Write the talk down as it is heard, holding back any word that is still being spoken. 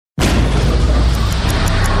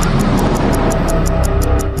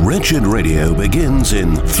Wretched Radio begins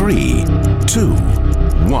in 3, 2,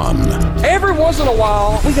 1. Every once in a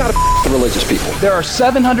while, we gotta religious people. There are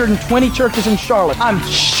 720 churches in Charlotte. I'm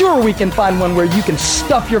sure we can find one where you can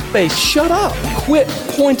stuff your face. Shut up. Quit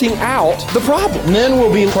pointing out the problem. Men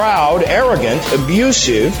will be proud, arrogant,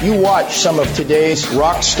 abusive. You watch some of today's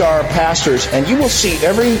rock star pastors, and you will see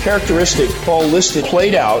every characteristic Paul listed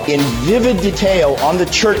played out in vivid detail on the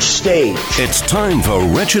church stage. It's time for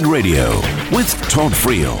Wretched Radio with Todd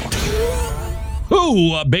Friel.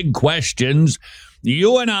 Big questions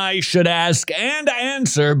you and I should ask and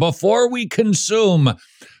answer before we consume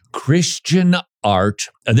Christian art.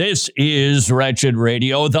 This is Wretched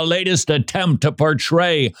Radio, the latest attempt to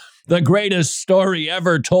portray the greatest story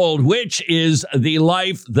ever told, which is the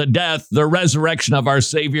life, the death, the resurrection of our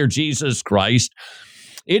Savior Jesus Christ.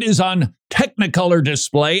 It is on Technicolor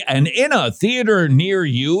display, and in a theater near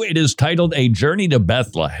you, it is titled A Journey to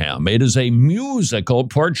Bethlehem. It is a musical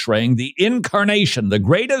portraying the incarnation, the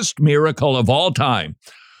greatest miracle of all time,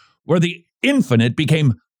 where the infinite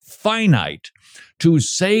became finite to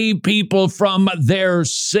save people from their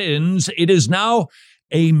sins. It is now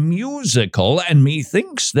a musical, and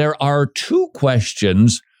methinks there are two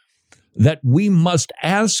questions that we must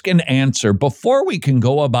ask and answer before we can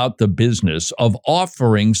go about the business of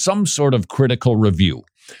offering some sort of critical review.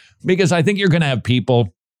 Because I think you're going to have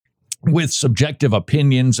people with subjective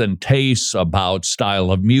opinions and tastes about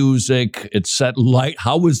style of music, it's set light,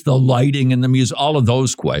 how was the lighting in the music, all of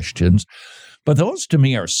those questions. But those to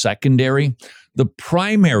me are secondary. The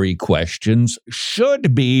primary questions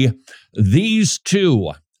should be these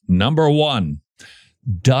two. Number one,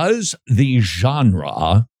 does the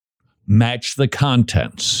genre match the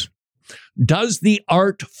contents? Does the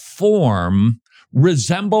art form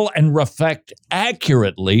resemble and reflect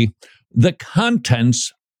accurately the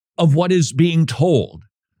contents of what is being told?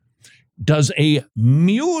 Does a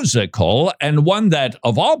musical, and one that,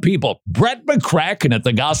 of all people, Brett McCracken at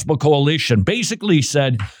the Gospel Coalition basically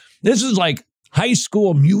said, this is like High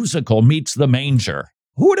School Musical meets The Manger.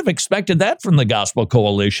 Who would have expected that from the Gospel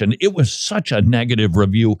Coalition? It was such a negative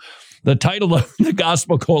review. The title of the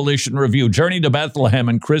Gospel Coalition review, Journey to Bethlehem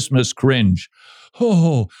and Christmas Cringe.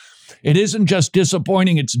 Oh, it isn't just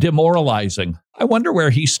disappointing, it's demoralizing. I wonder where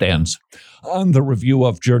he stands on the review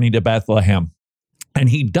of Journey to Bethlehem. And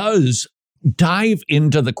he does dive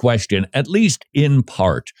into the question, at least in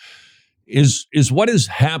part, is what is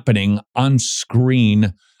happening on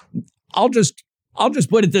screen. I'll just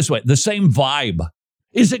put it this way, the same vibe.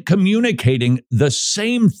 Is it communicating the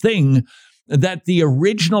same thing that the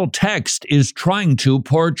original text is trying to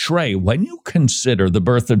portray? When you consider the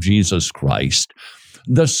birth of Jesus Christ,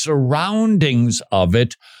 the surroundings of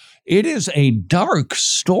it, it is a dark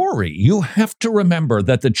story. You have to remember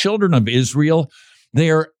that the children of Israel, they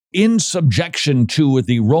are in subjection to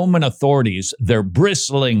the Roman authorities. They're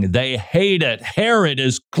bristling. They hate it. Herod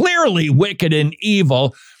is clearly wicked and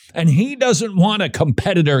evil, and he doesn't want a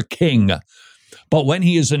competitor king. But when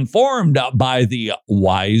he is informed by the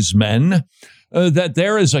wise men that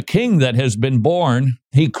there is a king that has been born,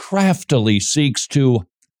 he craftily seeks to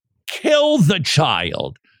kill the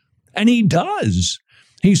child. And he does.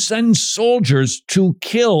 He sends soldiers to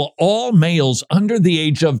kill all males under the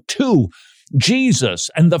age of 2. Jesus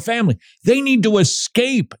and the family, they need to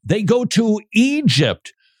escape. They go to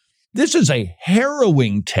Egypt. This is a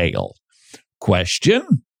harrowing tale.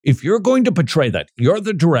 Question: if you're going to portray that, you're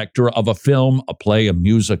the director of a film, a play, a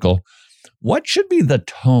musical, what should be the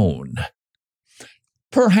tone?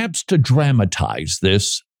 Perhaps to dramatize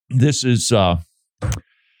this is, well,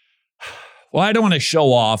 I don't want to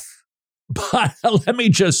show off, but let me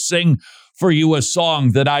just sing for you a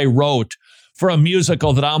song that I wrote for a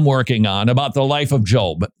musical that I'm working on about the life of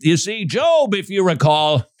Job. You see, Job, if you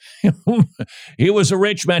recall, he was a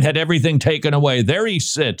rich man, had everything taken away. There he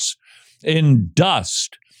sits in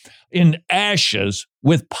dust, in ashes,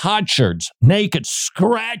 with potsherds, naked,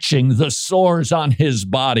 scratching the sores on his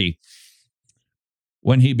body.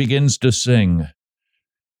 When he begins to sing,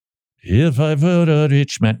 if I were a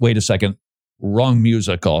rich man, wait a second, wrong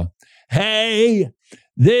musical. Hey,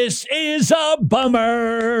 this is a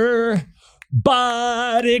bummer,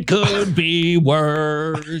 but it could be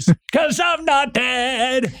worse, 'cause I'm not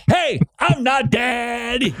dead. Hey, I'm not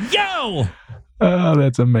dead. Yo! Oh,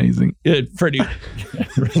 that's amazing. It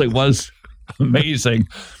really was amazing.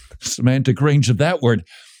 Semantic range of that word.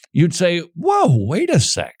 You'd say, whoa, wait a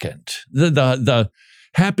second. The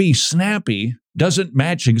happy snappy doesn't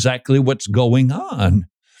match exactly what's going on.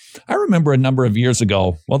 I remember a number of years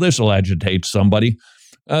ago, well, this will agitate somebody,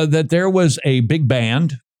 that there was a big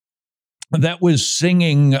band that was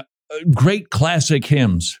singing great classic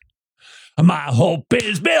hymns. My hope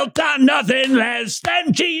is built on nothing less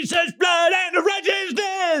than Jesus' blood and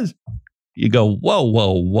righteousness. You go,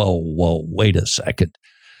 whoa, wait a second.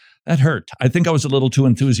 That hurt. I think I was a little too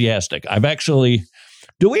enthusiastic.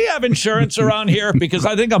 Do we have insurance around here? Because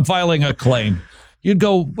I think I'm filing a claim. You'd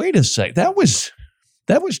go, wait a sec. That was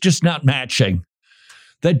just not matching.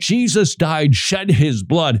 That Jesus died, shed his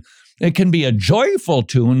blood. It can be a joyful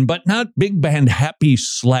tune, but not big band happy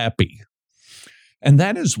slappy. And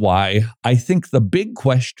that is why I think the big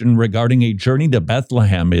question regarding A Journey to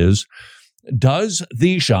Bethlehem is, does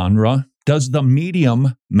the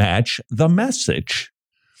medium match the message?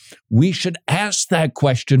 We should ask that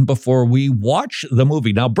question before we watch the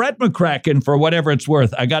movie. Now, Brett McCracken, for whatever it's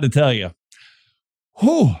worth, I got to tell you,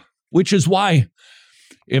 which is why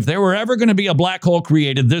if there were ever going to be a black hole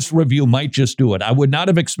created, this review might just do it. I would not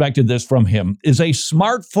have expected this from him. Is a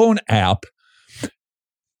smartphone app.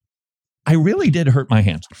 I really did hurt my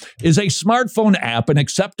hands. Is a smartphone app an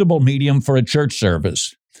acceptable medium for a church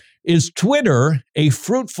service? Is Twitter a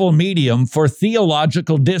fruitful medium for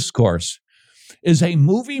theological discourse? Is a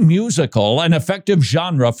movie musical an effective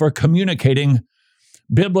genre for communicating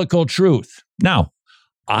biblical truth? Now,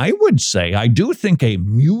 I would say I do think a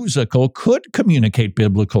musical could communicate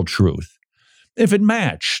biblical truth if it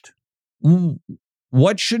matched.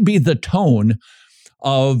 What should be the tone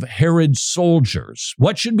of Herod's soldiers?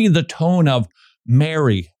 What should be the tone of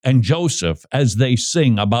Mary and Joseph as they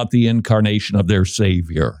sing about the incarnation of their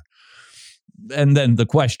Savior? And then the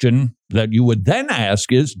question that you would then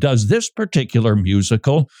ask is, does this particular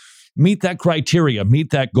musical meet that criteria, meet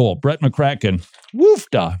that goal? Brett McCracken,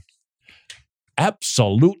 woofda.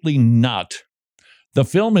 Absolutely not. The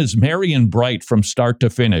film is merry and bright from start to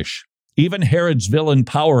finish. Even Herod's villain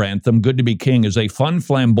power anthem, Good to be King, is a fun,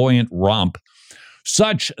 flamboyant romp,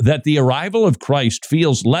 such that the arrival of Christ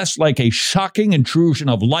feels less like a shocking intrusion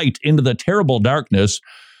of light into the terrible darkness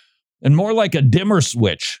and more like a dimmer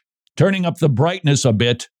switch, turning up the brightness a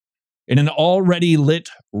bit in an already lit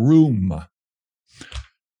room.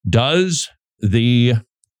 Does the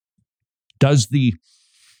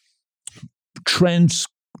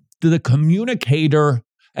communicator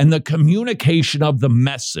and the communication of the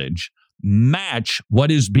message match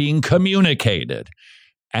what is being communicated?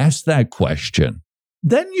 Ask that question.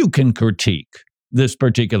 Then you can critique this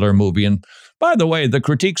particular movie. And by the way, the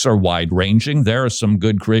critiques are wide-ranging. There are some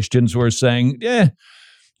good Christians who are saying,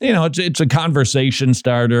 it's a conversation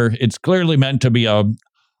starter. It's clearly meant to be a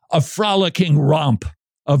frolicking romp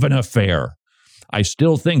of an affair. I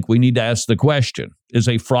still think we need to ask the question, is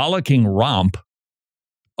a frolicking romp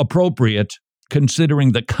appropriate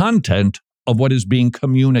considering the content of what is being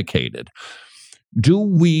communicated? Do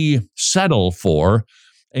we settle for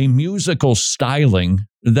a musical styling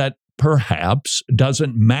that perhaps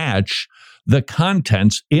doesn't match the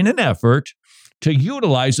contents in an effort to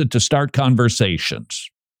utilize it to start conversations,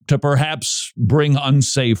 to perhaps bring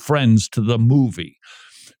unsafe friends to the movie?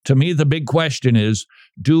 To me, the big question is,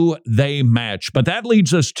 do they match? But that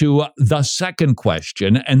leads us to the second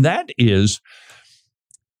question, and that is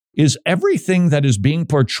everything that is being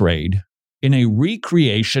portrayed in a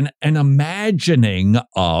recreation and imagining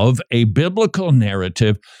of a biblical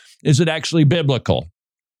narrative, is it actually biblical?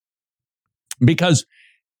 Because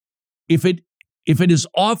if it is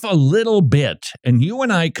off a little bit and you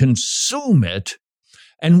and I consume it,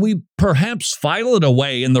 and we perhaps file it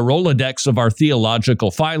away in the Rolodex of our theological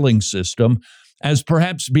filing system as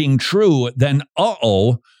perhaps being true, then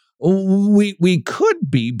we could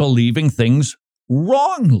be believing things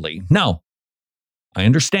wrongly. Now, I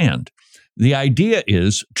understand. The idea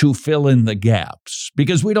is to fill in the gaps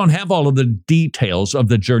because we don't have all of the details of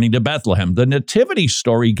the journey to Bethlehem. The nativity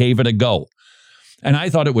story gave it a go, and I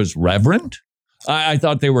thought it was reverent. I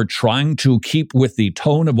thought they were trying to keep with the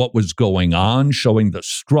tone of what was going on, showing the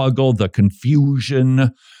struggle, the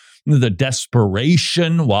confusion, the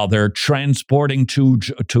desperation while they're transporting to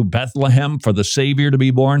Bethlehem for the Savior to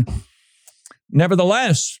be born.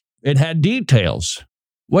 Nevertheless, it had details.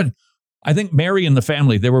 I think Mary and the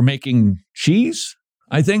family, they were making cheese,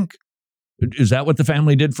 I think. Is that what the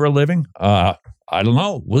family did for a living? I don't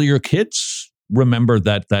know. Will your kids remember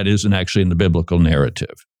that isn't actually in the biblical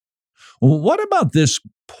narrative? Well, what about this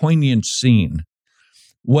poignant scene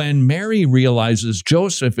when Mary realizes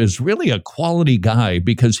Joseph is really a quality guy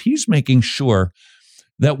because he's making sure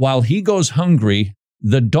that while he goes hungry,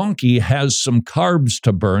 the donkey has some carbs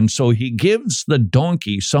to burn, so he gives the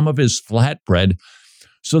donkey some of his flatbread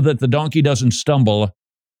so that the donkey doesn't stumble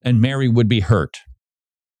and Mary would be hurt.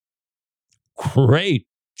 Great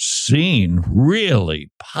scene,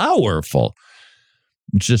 really powerful.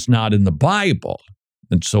 It's just not in the Bible.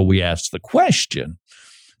 And so we ask the question,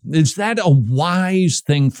 Is that a wise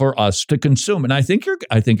thing for us to consume? And I think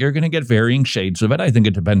you're going to get varying shades of it. I think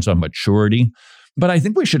it depends on maturity. But I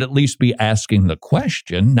think we should at least be asking the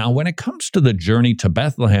question. Now, when it comes to the journey to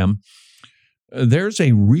Bethlehem, there's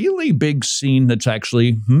a really big scene that's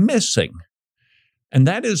actually missing. And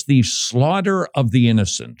that is the slaughter of the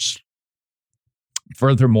innocents.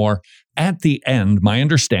 Furthermore, at the end, my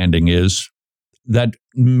understanding is that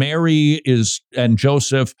Mary and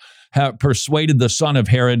Joseph have persuaded the son of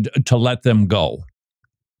Herod to let them go.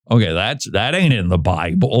 Okay, that ain't in the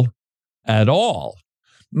Bible at all.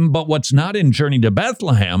 But what's not in Journey to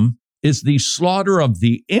Bethlehem is the slaughter of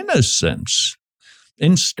the innocents.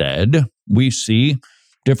 Instead, we see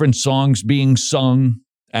different songs being sung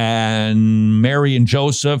and Mary and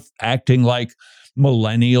Joseph acting like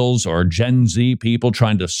millennials or Gen Z people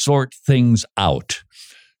trying to sort things out.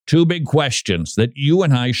 Two big questions that you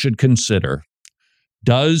and I should consider.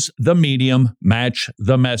 Does the medium match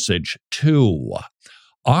the message? 2,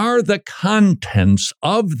 are the contents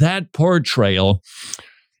of that portrayal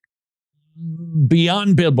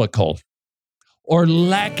beyond biblical or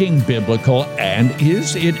lacking biblical, and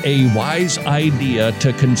is it a wise idea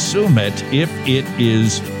to consume it if it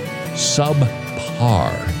is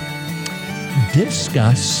subpar?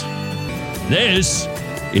 Discuss. This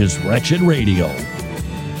is Wretched Radio.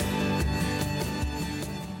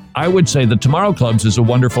 I would say the Tomorrow Clubs is a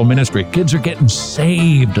wonderful ministry. Kids are getting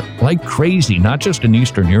saved like crazy, not just in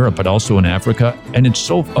Eastern Europe, but also in Africa. And it's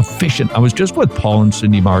so efficient. I was just with Paul and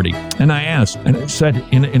Cindy Marty, and I asked, and I said,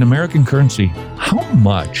 in American currency, how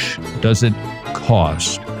much does it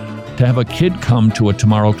cost to have a kid come to a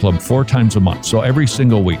Tomorrow Club 4 times a month? So every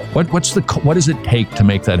single week. What does it take to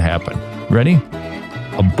make that happen? Ready?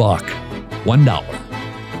 $1,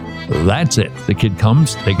 $1. That's it. The kid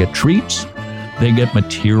comes, they get treats. They get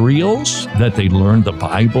materials that they learn the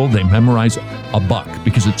Bible. They memorize $1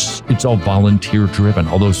 because it's all volunteer driven.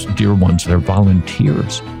 All those dear ones, they're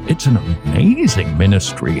volunteers. It's an amazing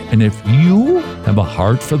ministry. And if you have a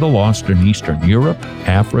heart for the lost in Eastern Europe,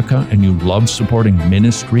 Africa, and you love supporting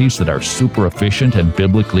ministries that are super efficient and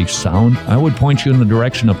biblically sound, I would point you in the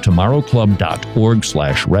direction of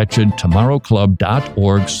tomorrowclub.org/wretched,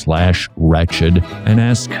 tomorrowclub.org/wretched, and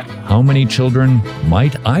ask, how many children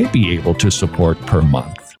might I be able to support per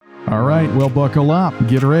month? All right, well, buckle up.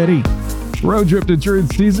 Get ready. Road Trip to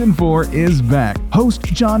Truth Season 4 is back. Host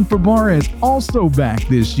John Fabar is also back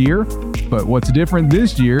this year. But what's different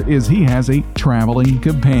this year is he has a traveling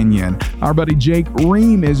companion. Our buddy Jake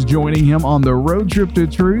Ream is joining him on the Road Trip to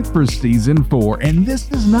Truth for Season 4. And this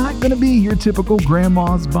is not going to be your typical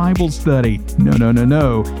grandma's Bible study.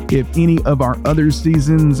 No. If any of our other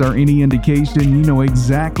seasons are any indication, you know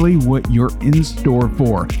exactly what you're in store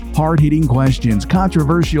for. Hard-hitting questions,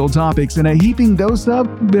 controversial topics, and a heaping dose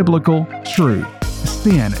of biblical truth.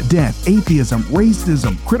 Sin, death, atheism,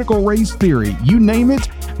 racism, critical race theory, you name it,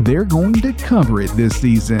 they're going to cover it this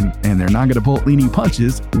season, and they're not going to pull any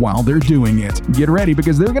punches while they're doing it. Get ready,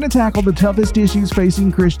 because they're going to tackle the toughest issues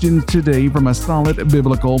facing Christians today from a solid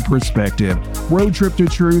biblical perspective. Road Trip to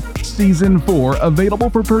Truth Season 4, available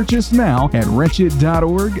for purchase now at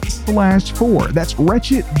wretched.org/4. That's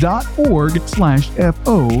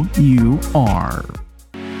wretched.org/FOUR.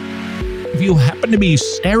 If you happen to be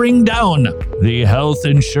staring down the health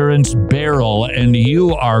insurance barrel and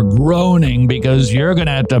you are groaning because you're going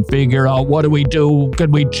to have to figure out, what do we do?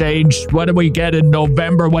 Could we change? What do we get in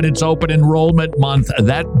November when it's open enrollment month?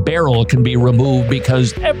 That barrel can be removed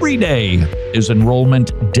because every day is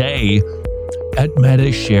enrollment day at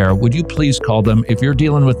Medi-Share. Would you please call them if you're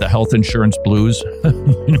dealing with the health insurance blues?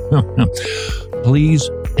 Please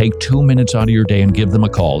take 2 minutes out of your day and give them a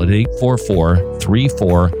call at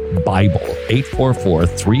 844-34-BIBLE.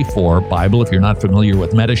 844-34-BIBLE. If you're not familiar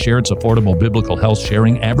with Medi-Share, it's affordable biblical health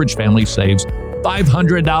sharing. Average family saves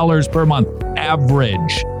 $500 per month.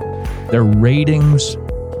 Average. Their ratings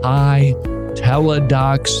high.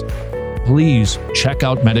 Teledocs. Please check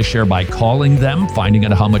out Medi-Share by calling them, finding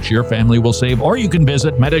out how much your family will save, or you can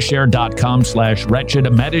visit Medishare.com/wretched,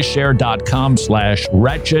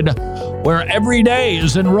 Medishare.com/wretched, where every day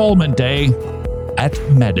is enrollment day at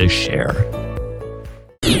Medi-Share.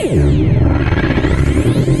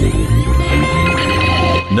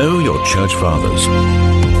 Know your church fathers.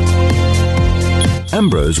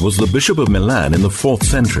 Ambrose was the Bishop of Milan in the 4th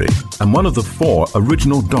century and one of the 4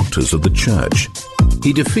 original doctors of the church.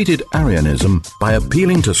 He defeated Arianism by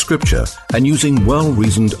appealing to Scripture and using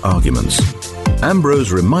well-reasoned arguments.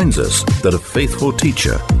 Ambrose reminds us that a faithful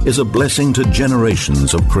teacher is a blessing to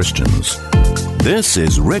generations of Christians. This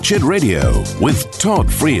is Wretched Radio with Todd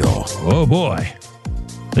Friel. Oh boy,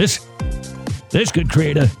 this could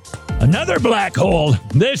create a Another black hole.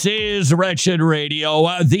 This is Wretched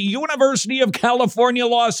Radio. The University of California,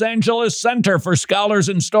 Los Angeles Center for Scholars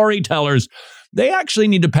and Storytellers. They actually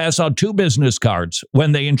need to pass out 2 business cards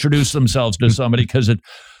when they introduce themselves to somebody, because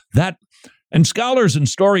and scholars and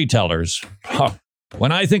storytellers.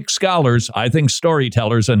 When I think scholars, I think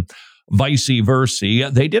storytellers, and vice versa.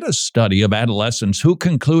 They did a study of adolescents who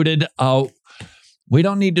concluded, we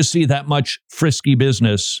don't need to see that much frisky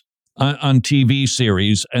business on TV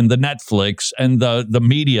series and the Netflix and the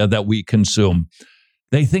media that we consume.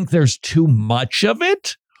 They think there's too much of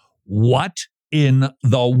it. What in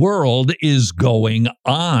the world is going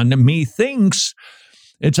on? Methinks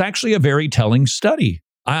it's actually a very telling study.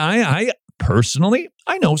 I personally,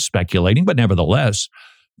 I know speculating, but nevertheless,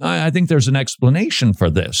 I think there's an explanation for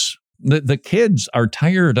this. The kids are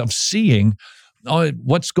tired of seeing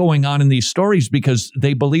what's going on in these stories because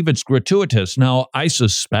they believe it's gratuitous. Now, I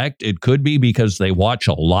suspect it could be because they watch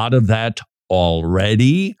a lot of that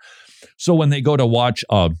already. So when they go to watch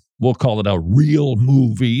we'll call it a real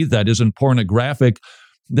movie that isn't pornographic,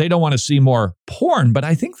 they don't want to see more porn. But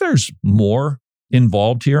I think there's more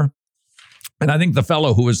involved here. And I think the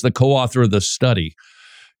fellow who was the co-author of the study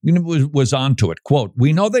was onto it. Quote,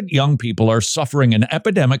 "We know that young people are suffering an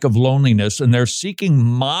epidemic of loneliness and they're seeking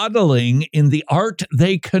modeling in the art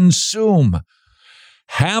they consume.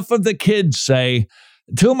 Half of the kids say,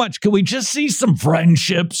 too much. Could we just see some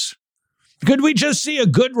friendships? Could we just see a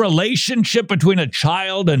good relationship between a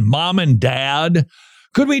child and mom and dad?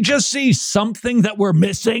 Could we just see something that we're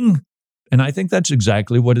missing?" And I think that's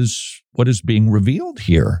exactly what is being revealed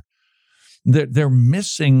here. They're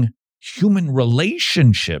missing human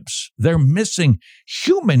relationships. They're missing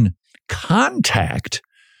human contact.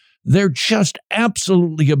 They're just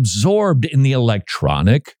absolutely absorbed in the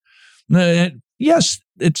electronic. Yes,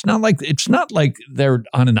 it's not like they're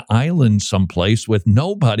on an island someplace with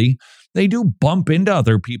nobody. They do bump into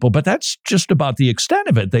other people, but that's just about the extent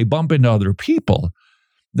of it. They bump into other people.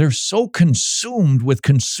 They're so consumed with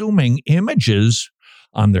consuming images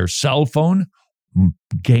on their cell phone,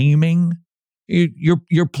 gaming.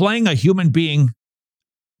 You're playing a human being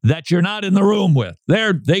that you're not in the room with.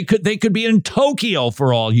 They could be in Tokyo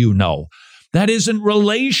for all you know. That isn't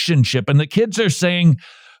relationship. And the kids are saying,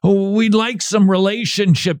 we'd like some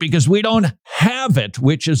relationship because we don't have it,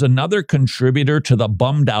 which is another contributor to the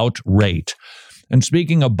bummed out rate. And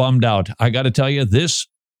speaking of bummed out, I got to tell you, this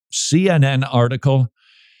CNN article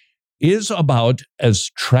is about as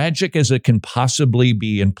tragic as it can possibly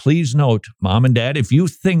be. And please note, Mom and Dad, if you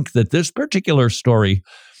think that this particular story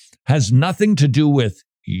has nothing to do with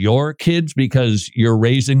your kids because you're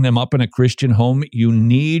raising them up in a Christian home, you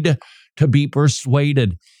need to be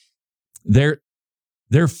persuaded. They're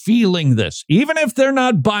feeling this. Even if they're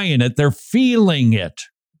not buying it, they're feeling it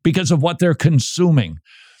because of what they're consuming.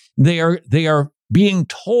 They are being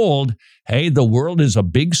told, hey, the world is a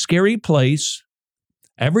big, scary place.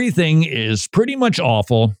 Everything is pretty much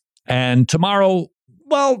awful. And tomorrow,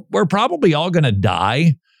 well, we're probably all going to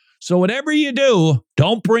die. So whatever you do,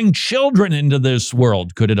 don't bring children into this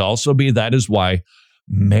world. Could it also be that is why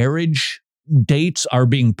marriage dates are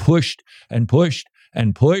being pushed and pushed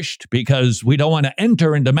and pushed? Because we don't want to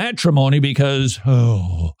enter into matrimony because,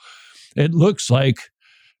 it looks like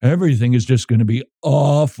everything is just going to be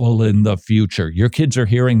awful in the future. Your kids are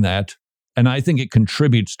hearing that. And I think it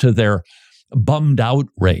contributes to their bummed out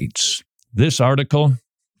rates. This article,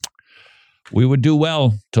 we would do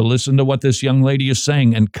well to listen to what this young lady is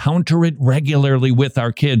saying and counter it regularly with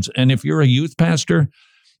our kids. And if you're a youth pastor,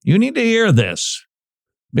 you need to hear this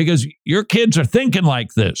because your kids are thinking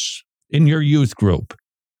like this in your youth group.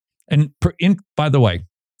 And by the way,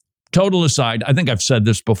 total aside, I think I've said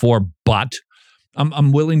this before, but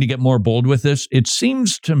I'm willing to get more bold with this. It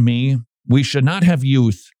seems to me we should not have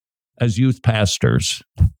youth as youth pastors.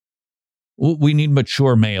 We need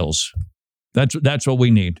mature males. That's what we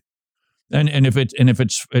need. And if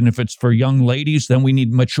it's for young ladies, then we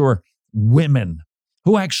need mature women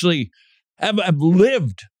who actually have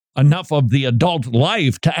lived enough of the adult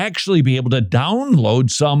life to actually be able to download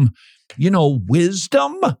some,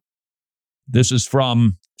 wisdom. This is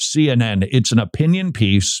from CNN. It's an opinion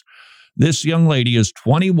piece. This young lady is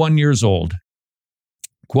 21 years old.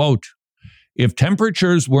 Quote, "If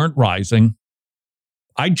temperatures weren't rising,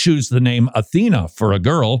 I'd choose the name Athena for a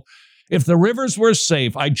girl. If the rivers were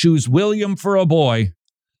safe, I'd choose William for a boy.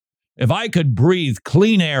 If I could breathe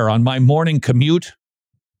clean air on my morning commute,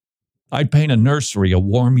 I'd paint a nursery a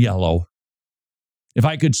warm yellow. If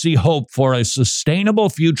I could see hope for a sustainable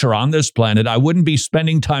future on this planet, I wouldn't be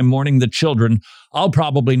spending time mourning the children I'll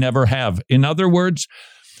probably never have." In other words,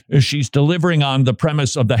 She's delivering on the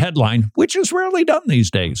premise of the headline, which is rarely done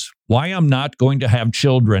these days. Why I'm not going to have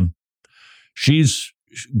children.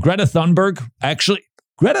 Greta Thunberg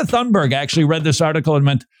actually read this article and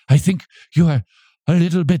went, I think you are a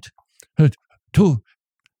little bit too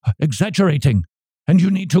exaggerating and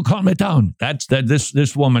you need to calm it down.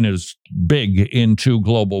 This woman is big into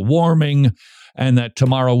global warming and that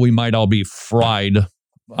tomorrow we might all be fried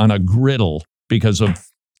on a griddle because of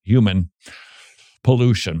human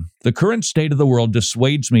pollution. The current state of the world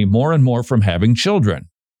dissuades me more and more from having children.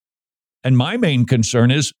 And my main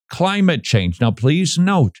concern is climate change. Now, please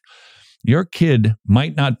note, your kid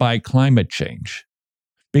might not buy climate change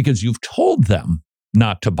because you've told them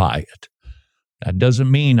not to buy it. That doesn't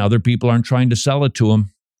mean other people aren't trying to sell it to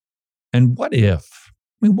them. And what if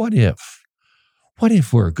we're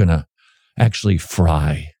going to actually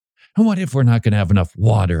fry? And what if we're not going to have enough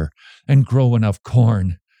water and grow enough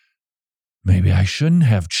corn? Maybe I shouldn't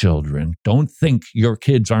have children. Don't think your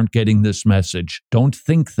kids aren't getting this message. Don't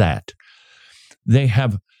think that. They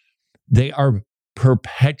are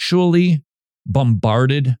perpetually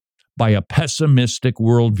bombarded by a pessimistic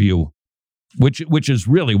worldview, which is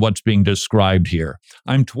really what's being described here.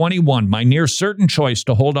 I'm 21. My near certain choice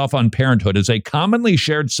to hold off on parenthood is a commonly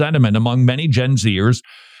shared sentiment among many Gen Zers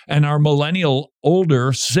and our millennial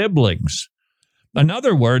older siblings. In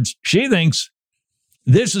other words, she thinks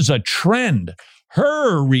this is a trend.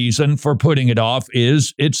 Her reason for putting it off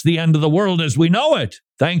is it's the end of the world as we know it,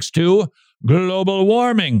 thanks to global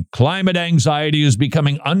warming. Climate anxiety is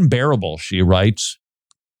becoming unbearable, she writes.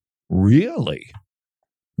 Really?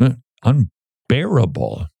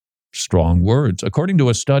 Unbearable. Strong words. According to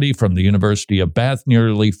a study from the University of Bath,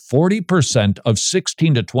 nearly 40% of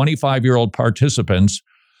 16 to 25-year-old participants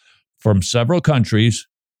from several countries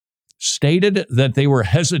stated that they were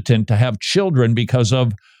hesitant to have children because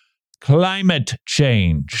of climate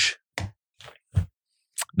change.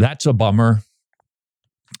 That's a bummer.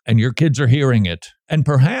 And your kids are hearing it. And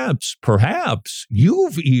perhaps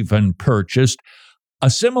you've even purchased a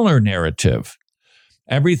similar narrative.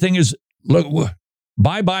 Everything is, look,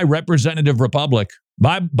 bye-bye representative republic.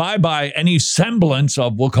 Bye-bye any semblance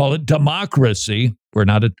of, we'll call it democracy. We're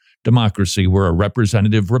not a democracy. We're a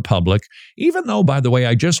representative republic. Even though, by the way,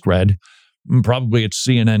 I just read, probably it's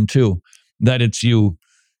CNN too, that it's you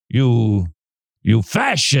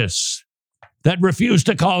fascists that refuse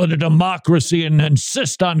to call it a democracy and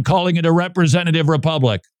insist on calling it a representative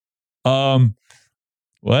republic. Well,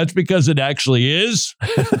 that's because it actually is.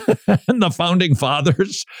 And the founding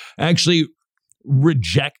fathers actually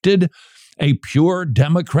rejected a pure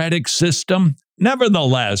democratic system.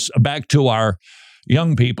 Nevertheless, back to our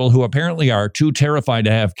young people who apparently are too terrified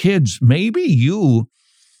to have kids, maybe you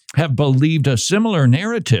have believed a similar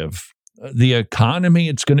narrative. The economy,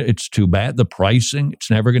 it's too bad. The pricing,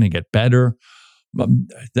 it's never going to get better.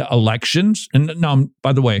 The elections, and now,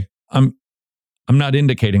 by the way, I'm not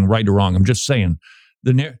indicating right or wrong. I'm just saying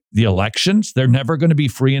the elections, they're never going to be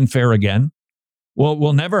free and fair again. Well,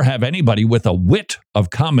 we'll never have anybody with a whit of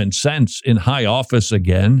common sense in high office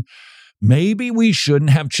again. Maybe we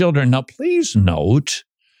shouldn't have children. Now, please note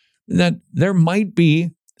that there might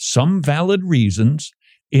be some valid reasons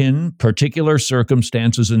in particular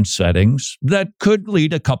circumstances and settings that could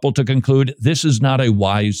lead a couple to conclude this is not a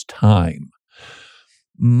wise time.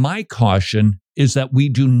 My caution is that we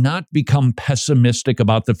do not become pessimistic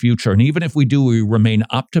about the future. And even if we do, we remain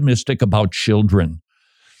optimistic about children,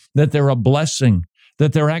 that they're a blessing,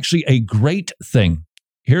 that they're actually a great thing.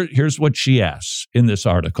 Here's what she asks in this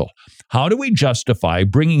article. How do we justify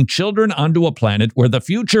bringing children onto a planet where the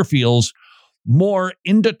future feels more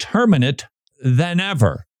indeterminate than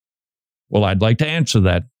ever? Well, I'd like to answer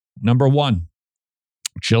that. Number one,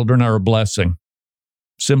 children are a blessing.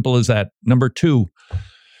 Simple as that. Number two,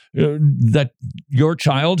 that your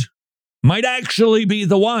child might actually be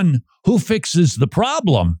the one who fixes the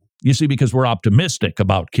problem. You see, because we're optimistic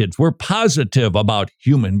about kids. We're positive about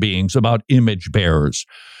human beings, about image bearers.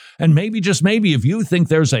 And maybe, just maybe, if you think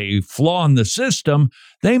there's a flaw in the system,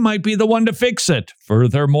 they might be the one to fix it.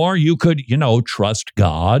 Furthermore, you could, trust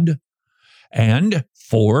God. And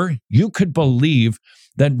four, you could believe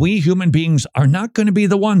that we human beings are not going to be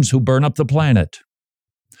the ones who burn up the planet.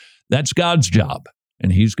 That's God's job.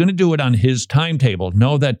 And he's going to do it on his timetable.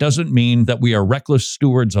 No, that doesn't mean that we are reckless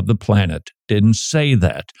stewards of the planet. Didn't say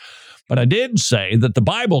that. But I did say that the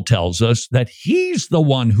Bible tells us that he's the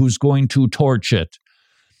one who's going to torch it.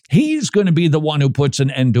 He's going to be the one who puts an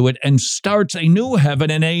end to it and starts a new heaven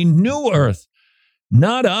and a new earth.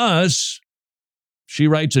 Not us. She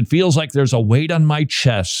writes, it feels like there's a weight on my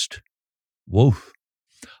chest. Whoa.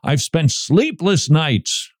 I've spent sleepless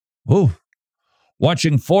nights. Whoa.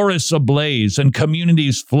 watching forests ablaze and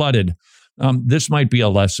communities flooded. This might be a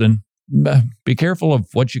lesson. Be careful of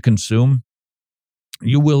what you consume.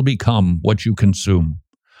 You will become what you consume.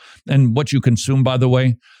 And what you consume, by the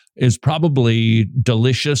way, is probably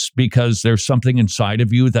delicious because there's something inside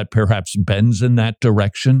of you that perhaps bends in that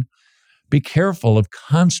direction. Be careful of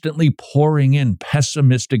constantly pouring in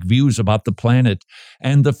pessimistic views about the planet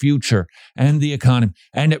and the future and the economy.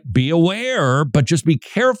 And be aware, but just be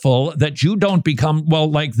careful that you don't become, well,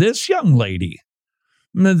 like this young lady,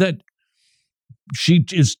 that she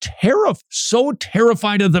is so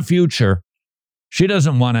terrified of the future, she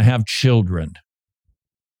doesn't want to have children.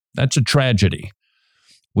 That's a tragedy.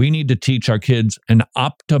 We need to teach our kids an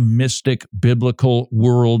optimistic biblical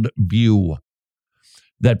worldview,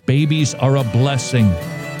 that babies are a blessing.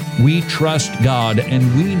 We trust God, and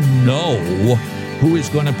we know who is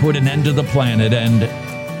going to put an end to the planet, and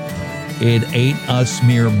it ain't us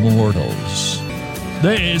mere mortals.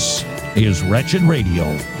 This is Wretched Radio.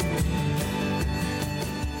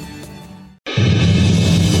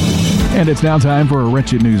 And it's now time for a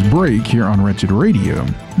Wretched News break here on Wretched Radio.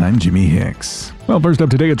 I'm Jimmy Hicks. Well, first up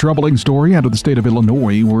today, a troubling story out of the state of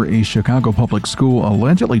Illinois where a Chicago public school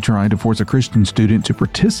allegedly tried to force a Christian student to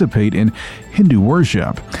participate in Hindu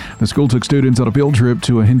worship. The school took students on a field trip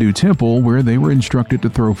to a Hindu temple where they were instructed to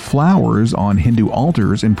throw flowers on Hindu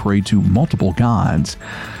altars and pray to multiple gods.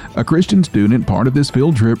 A Christian student, part of this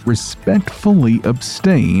field trip, respectfully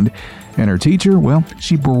abstained, and her teacher, well,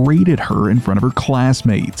 she berated her in front of her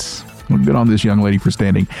classmates. Good on this young lady for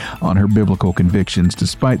standing on her biblical convictions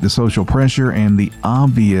despite the social pressure and the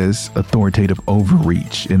obvious authoritative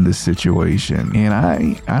overreach in this situation. And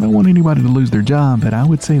I don't want anybody to lose their job, but I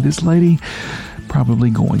would say this lady probably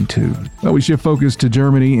going to. Well, we shift focus to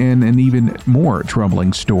Germany in an even more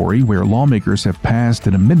troubling story where lawmakers have passed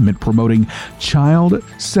an amendment promoting child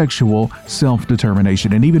sexual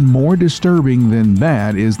self-determination. And even more disturbing than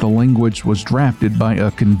that is the language was drafted by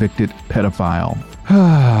a convicted pedophile.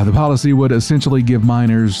 The policy would essentially give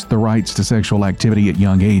minors the rights to sexual activity at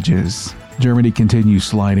young ages. Germany continues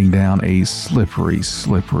sliding down a slippery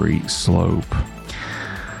slope.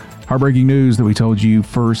 Heartbreaking news that we told you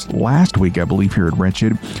first last week, I believe, here at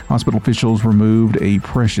Wretched. Hospital officials removed a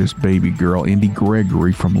precious baby girl, Indy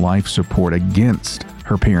Gregory, from life support against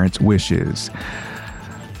her parents' wishes.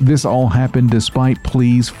 This all happened despite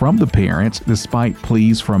pleas from the parents, despite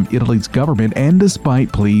pleas from Italy's government, and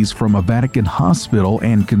despite pleas from a Vatican hospital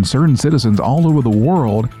and concerned citizens all over the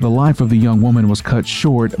world. The life of the young woman was cut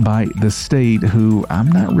short by the state, who I'm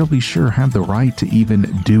not really sure had the right to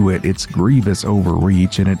even do it. It's grievous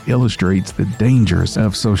overreach, and it illustrates the dangers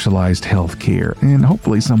of socialized health care. And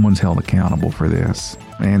hopefully someone's held accountable for this.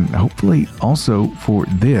 And hopefully also for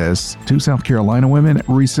this, 2 South Carolina women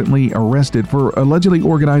recently arrested for allegedly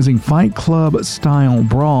organizing Fight Club-style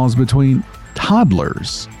brawls between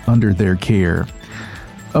toddlers under their care.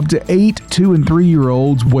 Up to 8, 2, and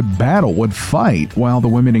 3-year-olds would fight, while the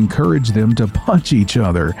women encouraged them to punch each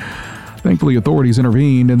other. Thankfully, authorities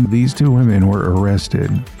intervened, and these 2 women were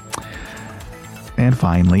arrested. And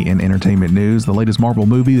finally, in entertainment news, the latest Marvel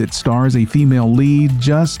movie that stars a female lead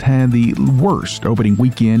just had the worst opening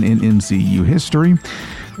weekend in MCU history.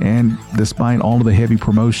 And despite all of the heavy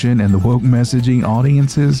promotion and the woke messaging,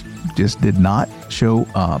 audiences just did not show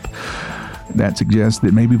up. That suggests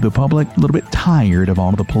that maybe the public a little bit tired of all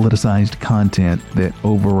of the politicized content that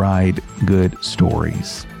override good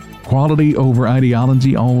stories. Quality over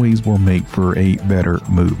ideology always will make for a better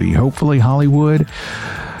movie. Hopefully Hollywood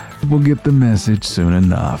will get the message soon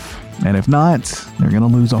enough. And if not, they're going to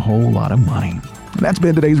lose a whole lot of money. And that's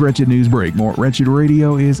been today's Wretched News Break. More Wretched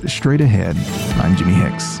Radio is straight ahead. I'm Jimmy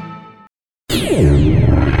Hicks.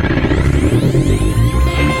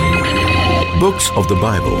 Books of the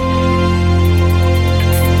Bible.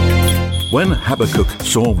 When Habakkuk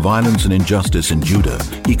saw violence and injustice in Judah,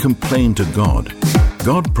 he complained to God.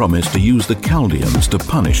 God promised to use the Chaldeans to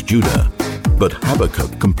punish Judah. But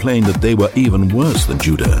Habakkuk complained that they were even worse than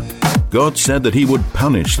Judah. God said that he would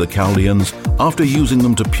punish the Chaldeans after using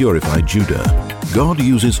them to purify Judah. God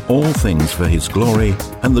uses all things for his glory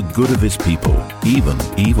and the good of his people, even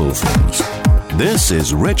evil things. This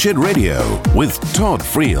is Wretched Radio with Todd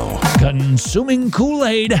Friel. Consuming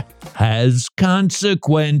Kool-Aid has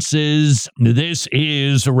consequences. This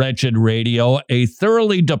is Wretched Radio, a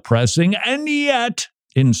thoroughly depressing and yet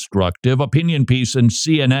instructive opinion piece in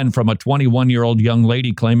CNN from a 21-year-old young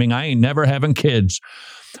lady claiming, I ain't never having kids.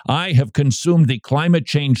 I have consumed the climate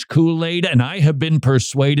change Kool-Aid, and I have been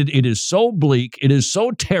persuaded it is so bleak, it is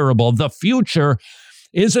so terrible, the future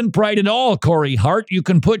isn't bright at all, Corey Hart. You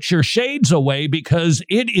can put your shades away because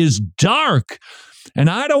it is dark. And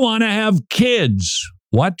I don't want to have kids.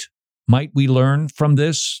 What might we learn from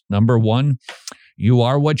this? Number one, you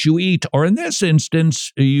are what you eat, or in this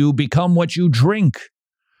instance, you become what you drink.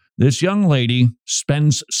 This young lady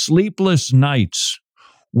spends sleepless nights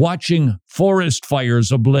watching forest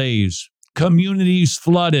fires ablaze, communities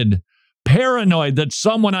flooded, paranoid that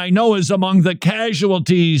someone I know is among the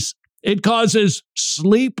casualties. It causes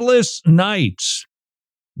sleepless nights.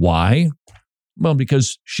 Why? Well,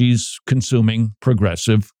 because she's consuming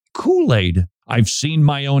progressive Kool-Aid. I've seen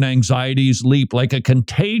my own anxieties leap like a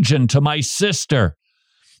contagion to my sister.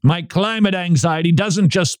 My climate anxiety doesn't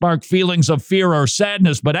just spark feelings of fear or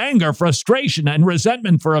sadness, but anger, frustration, and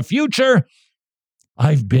resentment for a future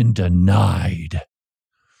I've been denied.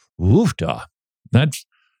 Oofda.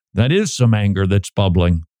 That is some anger that's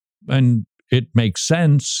bubbling. And it makes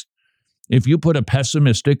sense. If you put a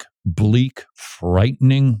pessimistic, bleak,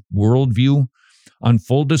 frightening worldview on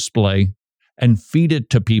full display and feed it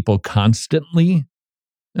to people constantly,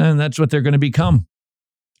 and that's what they're going to become.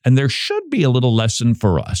 And there should be a little lesson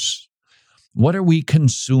for us. What are we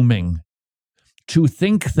consuming? To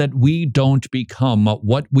think that we don't become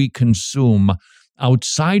what we consume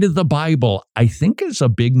outside of the Bible, I think is a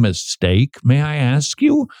big mistake. May I ask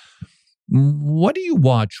you, what do you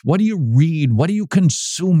watch? What do you read? What are you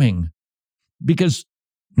consuming? Because,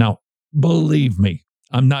 now, believe me,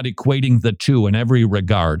 I'm not equating the two in every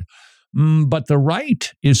regard, but the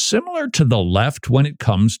right is similar to the left when it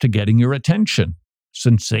comes to getting your attention.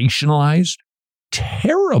 Sensationalized,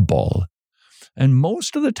 terrible. And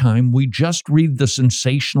most of the time, we just read the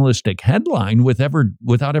sensationalistic headline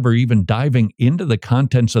without ever even diving into the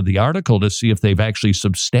contents of the article to see if they've actually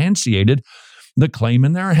substantiated the claim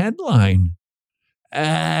in their headline.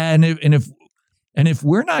 And if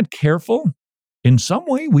we're not careful, in some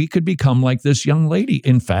way, we could become like this young lady.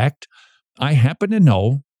 In fact, I happen to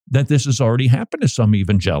know that this has already happened to some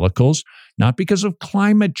evangelicals, not because of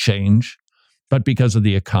climate change, but because of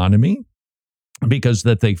the economy, because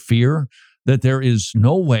that they fear that there is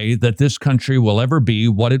no way that this country will ever be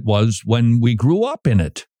what it was when we grew up in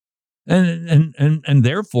it. And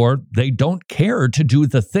therefore, they don't care to do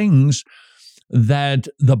the things that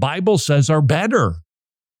the Bible says are better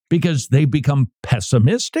because they become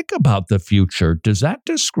pessimistic about the future. Does that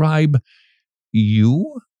describe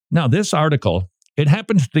you? Now, this article, it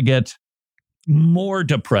happens to get more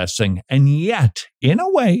depressing, and yet, in a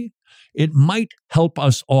way, it might help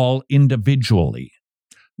us all individually.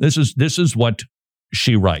 This is what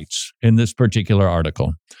she writes in this particular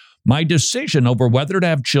article. My decision over whether to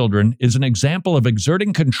have children is an example of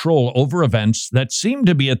exerting control over events that seem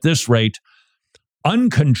to be at this rate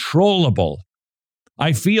uncontrollable.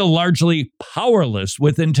 I feel largely powerless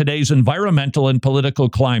within today's environmental and political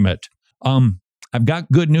climate. I've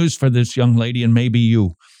got good news for this young lady, and maybe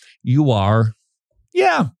you. You are.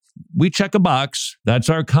 Yeah, we check a box. That's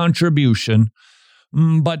our contribution.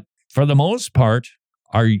 But for the most part,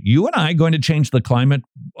 are you and I going to change the climate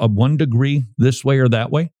of 1 degree this way or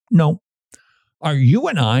that way? No. Are you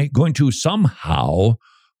and I going to somehow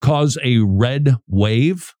cause a red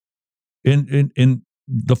wave in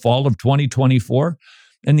the fall of 2024?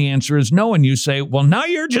 And the answer is no. And you say, well, now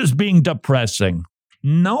you're just being depressing.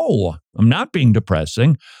 No, I'm not being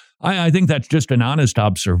depressing. I think that's just an honest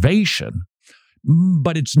observation.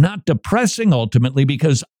 But it's not depressing ultimately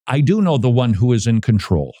because I do know the one who is in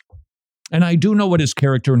control. And I do know what his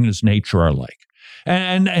character and his nature are like.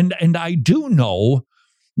 And I do know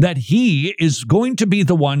that he is going to be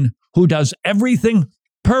the one who does everything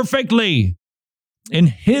perfectly in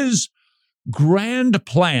his grand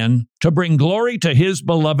plan to bring glory to his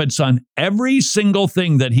beloved Son. Every single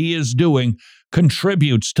thing that he is doing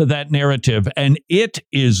contributes to that narrative, and it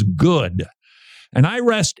is good. And I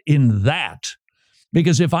rest in that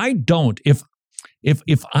because if I don't, if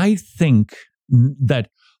I think that,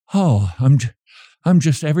 oh, I'm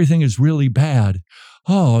just, everything is really bad.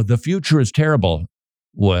 Oh, the future is terrible.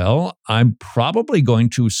 Well, I'm probably going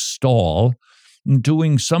to stall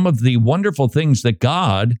doing some of the wonderful things that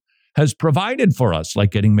God has provided for us,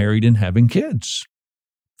 like getting married and having kids.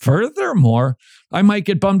 Furthermore, I might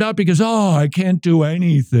get bummed out because, I can't do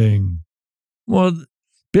anything. Well,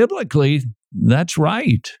 biblically, that's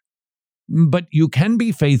right. But you can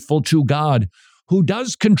be faithful to God, who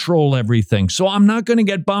does control everything. So I'm not going to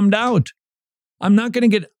get bummed out. I'm not going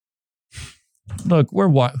to get... Look,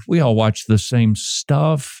 we all watch the same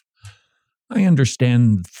stuff. I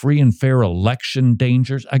understand free and fair election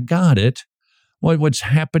dangers. I got it. What's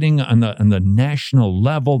happening on the national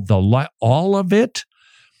level, all of it.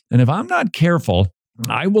 And if I'm not careful,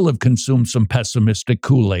 I will have consumed some pessimistic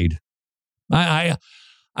Kool-Aid.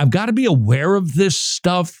 I've got to be aware of this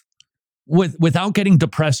stuff without getting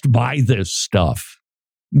depressed by this stuff.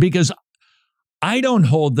 Because I don't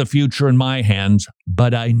hold the future in my hands,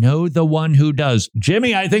 but I know the one who does.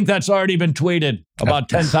 Jimmy, I think that's already been tweeted about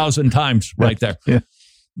 10,000 times right there. Yeah.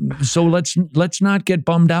 So let's not get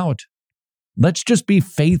bummed out. Let's just be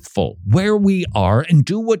faithful where we are and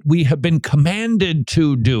do what we have been commanded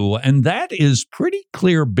to do. And that is pretty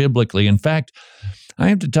clear biblically. In fact, I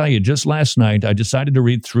have to tell you, just last night, I decided to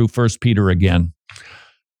read through 1 Peter again.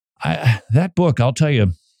 That book, I'll tell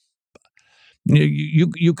you,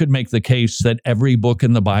 you could make the case that every book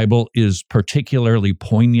in the Bible is particularly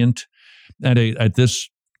poignant at this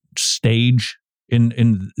stage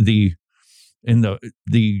in the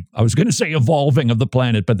I was going to say evolving of the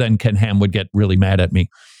planet, but then Ken Ham would get really mad at me.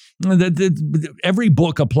 Every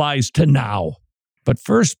book applies to now, but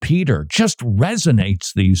 1 Peter just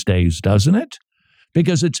resonates these days, doesn't it?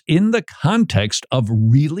 Because it's in the context of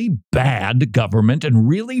really bad government and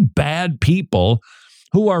really bad people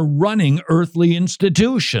who are running earthly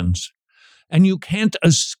institutions, and you can't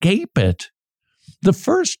escape it. The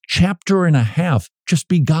first chapter and a half, just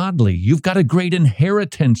be godly. You've got a great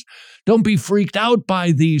inheritance. Don't be freaked out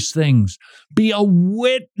by these things. Be a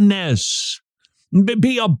witness.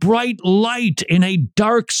 Be a bright light in a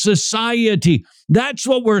dark society. That's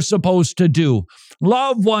what we're supposed to do.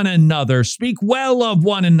 Love one another. Speak well of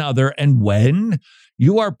one another. And when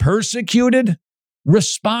you are persecuted,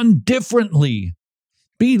 respond differently.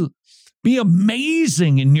 Be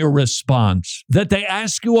amazing in your response, that they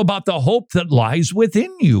ask you about the hope that lies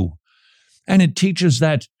within you. And it teaches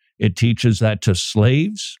that to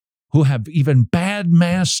slaves who have even bad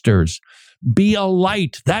masters. Be a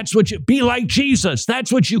light. Be like Jesus.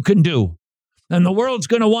 That's what you can do. And the world's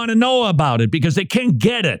going to want to know about it because they can't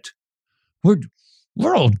get it.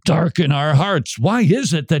 We're all dark in our hearts. Why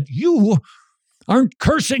is it that you aren't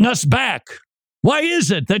cursing us back? Why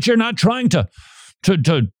is it that you're not trying to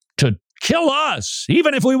kill us,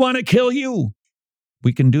 even if we want to kill you?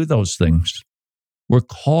 We can do those things. We're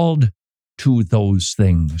called to those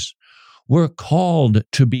things. We're called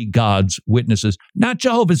to be God's witnesses, not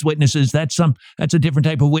Jehovah's Witnesses. That's a different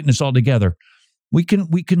type of witness altogether. We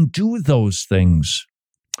can do those things.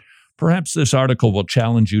 Perhaps this article will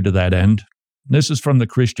challenge you to that end. This is from the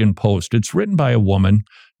Christian Post. It's written by a woman,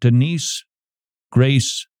 Denise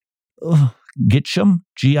Grace Gitsham,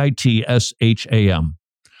 Gitsham,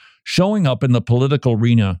 showing up in the political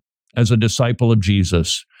arena as a disciple of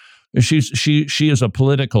Jesus. She is a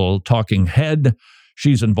political talking head.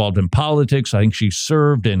 She's involved in politics. I think she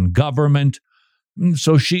served in government.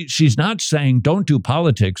 So she's not saying don't do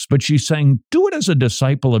politics, but she's saying do it as a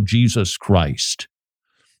disciple of Jesus Christ.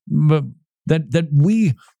 That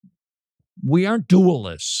we aren't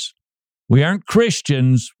dualists. We aren't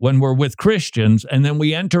Christians when we're with Christians, and then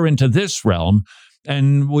we enter into this realm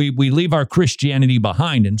and we leave our Christianity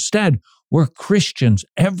behind. Instead, we're Christians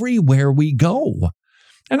everywhere we go.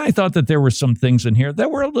 And I thought that there were some things in here that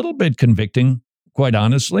were a little bit convicting, quite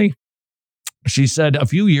honestly. She said, a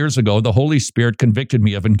few years ago, the Holy Spirit convicted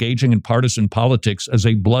me of engaging in partisan politics as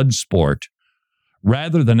a blood sport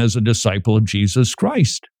rather than as a disciple of Jesus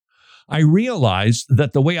Christ. I realized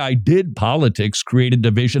that the way I did politics created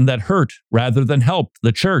division that hurt rather than helped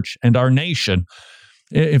the church and our nation.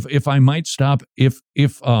 If I might stop, if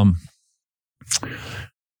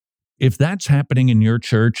that's happening in your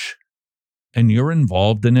church and you're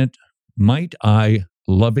involved in it, might I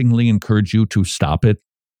lovingly encourage you to stop it?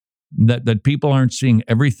 That people aren't seeing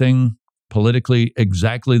everything politically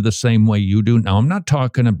exactly the same way you do. Now, I'm not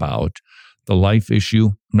talking about the life issue.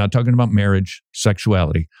 I'm not talking about marriage,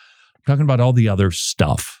 sexuality. I'm talking about all the other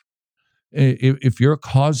stuff. If you're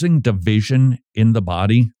causing division in the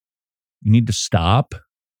body, you need to stop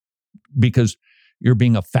because you're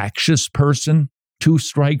being a factious person. 2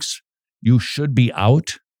 strikes, you should be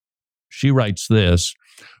out. She writes this,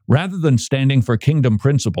 rather than standing for kingdom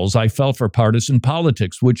principles, I fell for partisan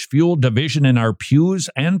politics, which fueled division in our pews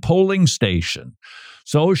and polling station.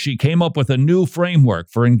 So she came up with a new framework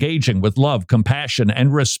for engaging with love, compassion,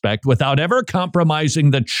 and respect without ever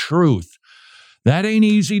compromising the truth. That ain't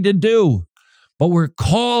easy to do, but we're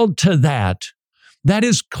called to that. That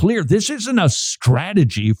is clear. This isn't a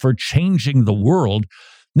strategy for changing the world.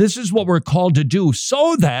 This is what we're called to do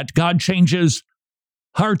so that God changes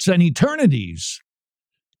hearts and eternities.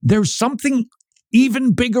 There's something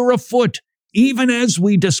even bigger afoot, even as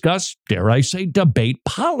we discuss, dare I say, debate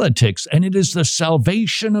politics, and it is the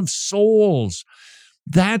salvation of souls.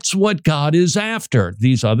 That's what God is after.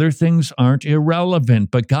 These other things aren't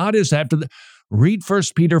irrelevant, but God is after Read 1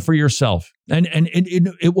 Peter for yourself, and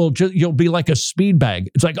it will just, you'll be like a speed bag.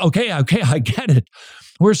 It's like, okay, I get it.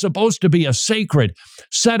 We're supposed to be a sacred,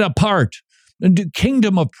 set apart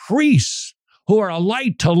kingdom of priests who are a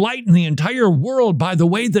light to lighten the entire world by the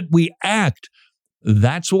way that we act.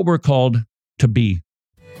 That's what we're called to be.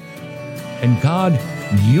 And God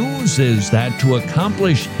uses that to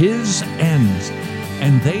accomplish his ends,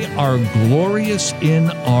 and they are glorious in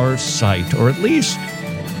our sight, or at least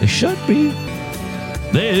they should be.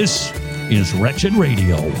 This is Wretched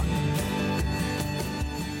Radio.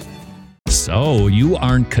 So you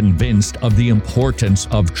aren't convinced of the importance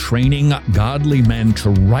of training godly men to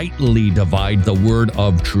rightly divide the word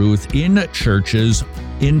of truth in churches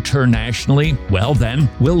internationally? Well, then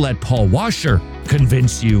we'll let Paul Washer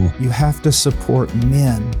convince you. You have to support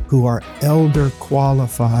men who are elder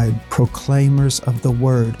qualified proclaimers of the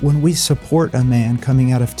word. When we support a man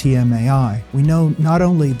coming out of TMAI, we know not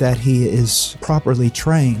only that he is properly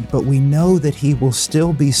trained, but we know that he will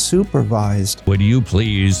still be supervised. Would you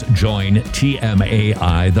please join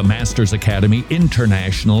TMAI, the Masters Academy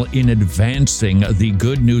International, in advancing the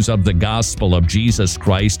good news of the gospel of Jesus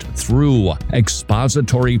Christ through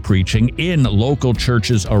expository preaching in local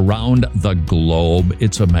churches around the globe.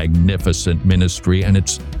 It's a magnificent ministry, and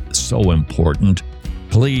it's so important.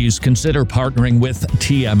 Please consider partnering with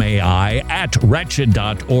TMAI at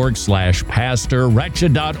wretched.org/pastor,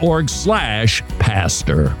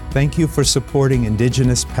 wretched.org/pastor. Thank you for supporting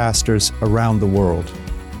Indigenous pastors around the world.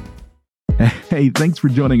 Hey, thanks for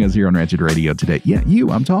joining us here on Wretched Radio today. Yeah, you,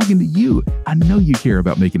 I'm talking to you. I know you care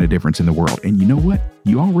about making a difference in the world, and you know what?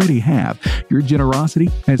 You already have. Your generosity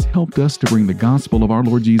has helped us to bring the gospel of our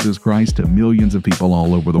Lord Jesus Christ to millions of people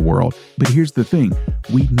all over the world. But here's the thing.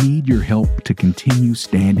 We need your help to continue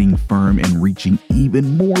standing firm and reaching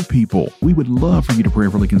even more people. We would love for you to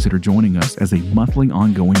prayerfully consider joining us as a monthly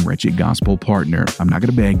ongoing Wretched Gospel partner. I'm not going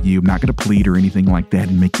to beg you. I'm not going to plead or anything like that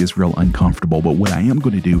and make this real uncomfortable. But what I am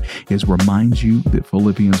going to do is remind you that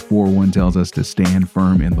Philippians 4:1 tells us to stand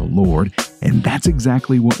firm in the Lord. And that's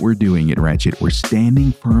exactly what we're doing at Wretched. We're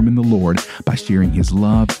standing firm in the Lord by sharing his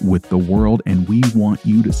love with the world, and we want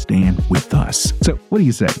you to stand with us. So what do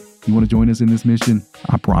you say? You want to join us in this mission?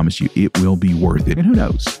 I promise you it will be worth it. And who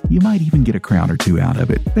knows, you might even get a crown or two out of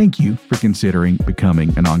it. Thank you for considering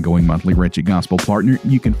becoming an ongoing monthly Wretched Gospel partner.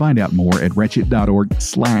 You can find out more at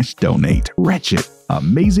wretched.org/donate. Wretched.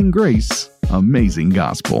 Amazing grace. Amazing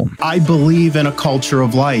gospel. I believe in a culture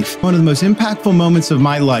of life. One of the most impactful moments of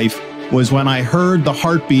my life was when I heard the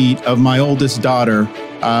heartbeat of my oldest daughter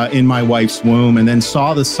in my wife's womb, and then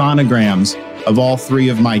saw the sonograms of all three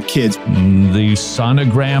of my kids. The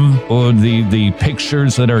sonogram, or the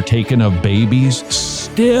pictures that are taken of babies,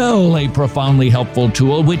 still a profoundly helpful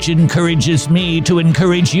tool, which encourages me to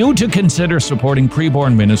encourage you to consider supporting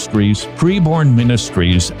Preborn Ministries. Preborn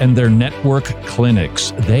Ministries and their network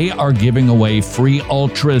clinics. They are giving away free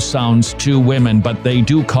ultrasounds to women, but they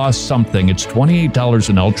do cost something. It's $28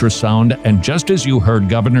 an ultrasound, and just as you heard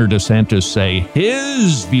Governor DeSantis say,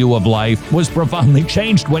 his view of life was profoundly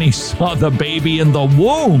changed when he saw the baby in the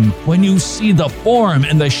womb. When you see the form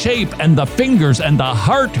and the shape and the fingers and the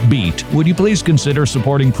heartbeat, would you please consider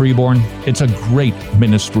supporting Preborn? It's a great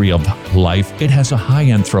ministry of life. It has a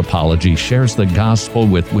high anthropology, shares the gospel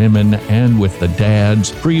with women and with the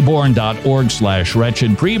dads.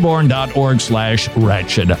 Preborn.org/wretched.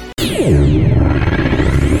 Preborn.org/wretched.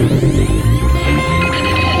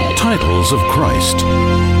 Titles of Christ.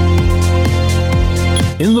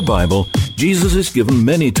 In the Bible, Jesus is given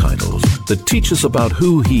many titles that teach us about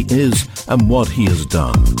who he is and what he has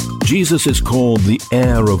done. Jesus is called the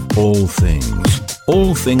heir of all things.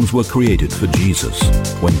 All things were created for Jesus.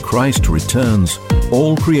 When Christ returns,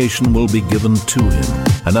 all creation will be given to him.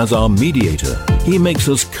 And as our mediator, he makes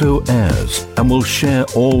us co-heirs and will share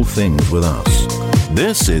all things with us.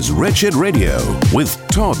 This is Wretched Radio with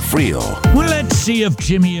Todd Friel. Well, let's see if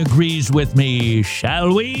Jimmy agrees with me,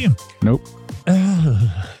 shall we? Nope.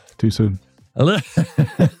 Too soon.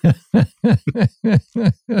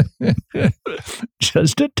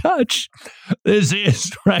 Just a touch. This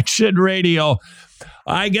is Wretched Radio.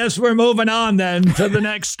 I guess we're moving on then to the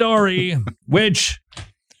next story, which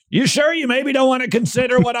you sure you maybe don't want to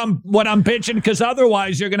consider what I'm pitching, because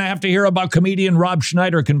otherwise you're going to have to hear about comedian Rob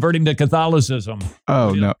Schneider converting to Catholicism.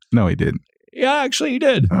 Oh, no, he didn't. Yeah, actually he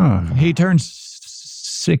did. Oh. He turned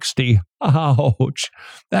 60. Ouch.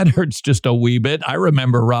 That hurts just a wee bit. I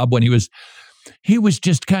remember Rob when he was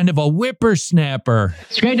just kind of a whippersnapper.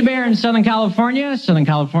 It's great to be here in Southern California. Southern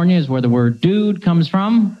California is where the word dude comes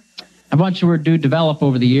from. I've watched the word dude develop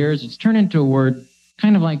over the years. It's turned into a word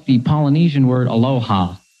kind of like the Polynesian word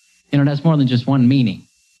aloha. It has more than just one meaning.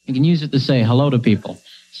 You can use it to say hello to people.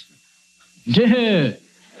 Dude.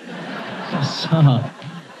 What's up?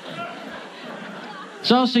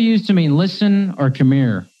 It's also used to mean listen or come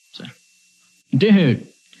here. So, dude.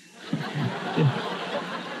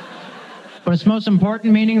 But its most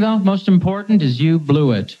important meaning, though, most important is you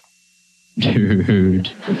blew it.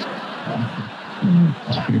 Dude.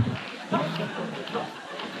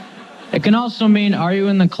 It can also mean, are you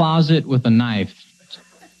in the closet with a knife?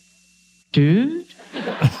 Dude?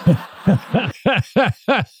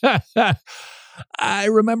 I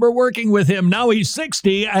remember working with him. Now he's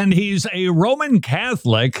 60 and he's a Roman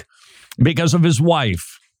Catholic because of his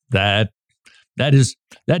wife. That's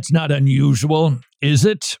not unusual, is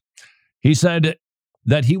it? He said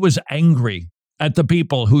that he was angry at the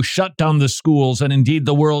people who shut down the schools and indeed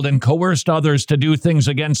the world and coerced others to do things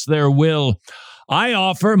against their will. I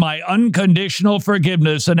offer my unconditional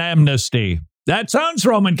forgiveness and amnesty. That sounds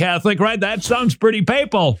Roman Catholic, right? That sounds pretty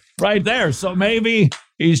papal right there. So maybe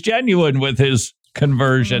he's genuine with his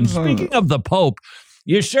conversion. Speaking of the Pope,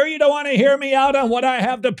 you sure you don't want to hear me out on what I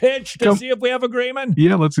have to pitch to see if we have agreement?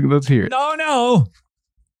 Yeah, let's hear it. No.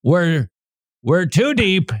 We're too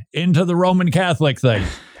deep into the Roman Catholic thing.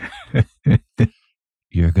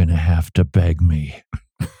 You're going to have to beg me.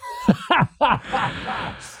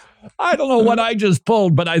 I don't know what I just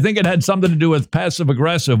pulled, but I think it had something to do with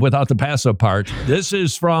passive-aggressive without the passive part. This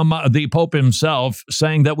is from the Pope himself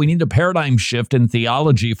saying that we need a paradigm shift in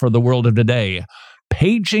theology for the world of today.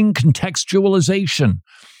 Paging contextualization.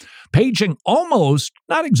 Paging almost,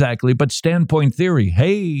 not exactly, but standpoint theory.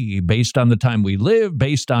 Hey, based on the time we live,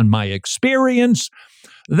 based on my experience,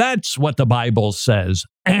 that's what the Bible says.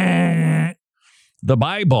 The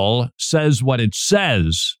Bible says what it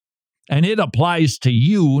says. And it applies to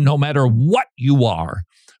you no matter what you are.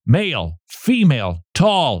 Male, female,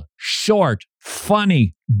 tall, short,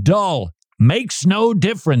 funny, dull. Makes no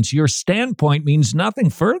difference. Your standpoint means nothing.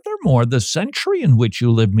 Furthermore, the century in which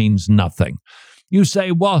you live means nothing. You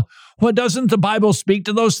say, well, doesn't the Bible speak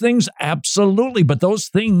to those things? Absolutely, but those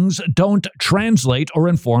things don't translate or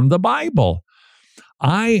inform the Bible.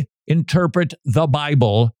 I interpret the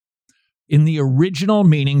Bible in the original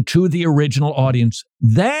meaning to the original audience.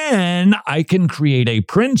 Then I can create a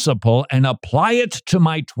principle and apply it to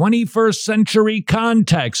my 21st century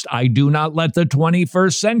context. I do not let the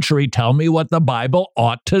 21st century tell me what the Bible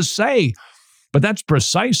ought to say. But that's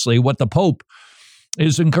precisely what the Pope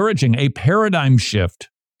is encouraging, a paradigm shift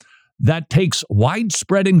that takes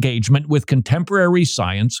widespread engagement with contemporary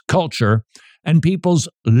science, culture, and people's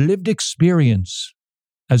lived experience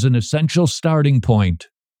as an essential starting point.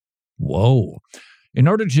 Whoa. In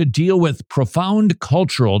order to deal with profound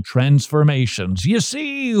cultural transformations, you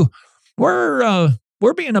see, we're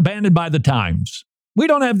being abandoned by the times. We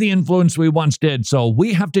don't have the influence we once did, so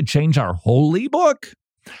we have to change our holy book.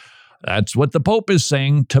 That's what the Pope is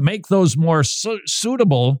saying, to make those more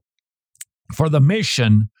suitable for the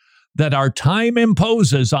mission that our time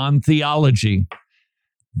imposes on theology.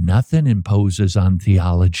 Nothing imposes on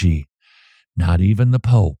theology, not even the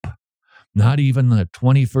Pope. Not even the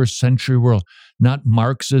 21st century world, not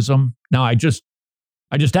Marxism. Now, I just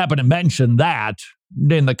happen to mention that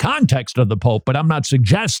in the context of the Pope, but I'm not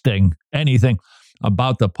suggesting anything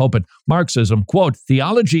about the Pope and Marxism. Quote,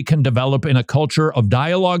 theology can develop in a culture of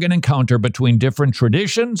dialogue and encounter between different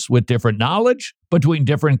traditions with different knowledge, between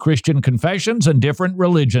different Christian confessions and different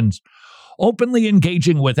religions, openly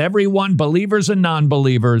engaging with everyone, believers and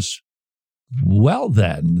non-believers. Well,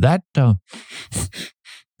 then, that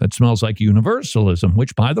smells like universalism,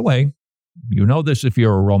 which, by the way, you know this if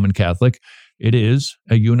you're a Roman Catholic, it is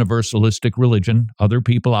a universalistic religion. Other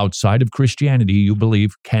people outside of Christianity, you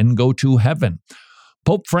believe, can go to heaven.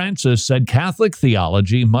 Pope Francis said Catholic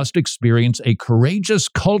theology must experience a courageous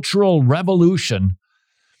cultural revolution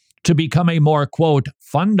to become a more, quote,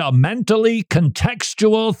 fundamentally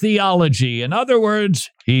contextual theology. In other words,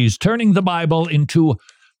 he's turning the Bible into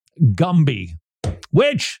Gumby,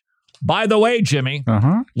 which, by the way, Jimmy,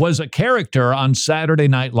 was a character on Saturday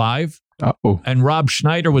Night Live. And Rob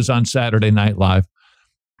Schneider was on Saturday Night Live.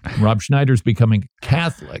 Rob Schneider's becoming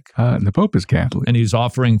Catholic. And the Pope is Catholic. And he's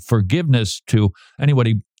offering forgiveness to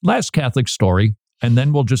anybody. Last Catholic story, and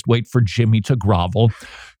then we'll just wait for Jimmy to grovel.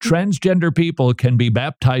 Transgender people can be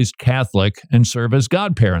baptized Catholic and serve as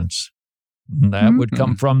godparents. That would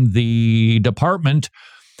come from the department,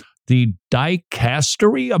 the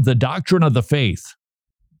Dicastery of the Doctrine of the Faith.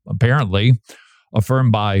 Apparently,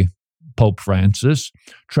 affirmed by Pope Francis,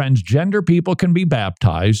 transgender people can be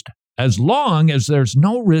baptized as long as there's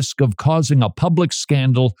no risk of causing a public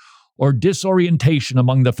scandal or disorientation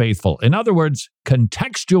among the faithful. In other words,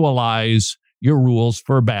 contextualize your rules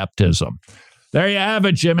for baptism. There you have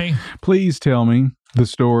it, Jimmy. Please tell me the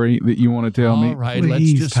story that you want to tell me. All right,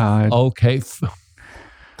 Please, let's just... Todd. Okay.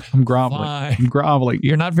 I'm groveling. Fine. I'm groveling.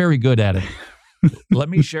 You're not very good at it. Let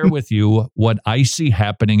me share with you what I see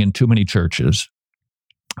happening in too many churches.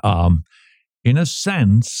 In a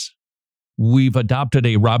sense, we've adopted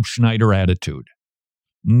a Rob Schneider attitude.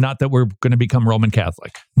 Not that we're going to become Roman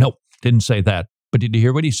Catholic. Nope, didn't say that. But did you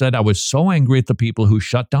hear what he said? I was so angry at the people who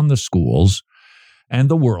shut down the schools and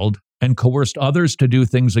the world and coerced others to do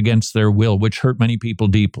things against their will, which hurt many people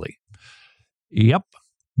deeply. Yep,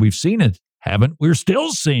 we've seen it, haven't we? We're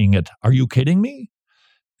still seeing it. Are you kidding me?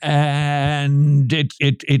 And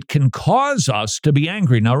it can cause us to be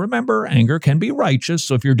angry. Now, remember, anger can be righteous.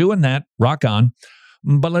 So if you're doing that, rock on.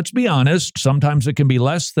 But let's be honest, sometimes it can be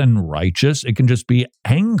less than righteous. It can just be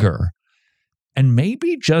anger. And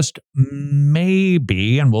maybe, just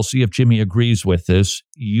maybe, and we'll see if Jimmy agrees with this,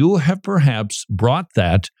 you have perhaps brought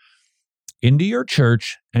that into your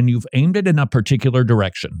church and you've aimed it in a particular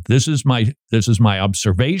direction. This is my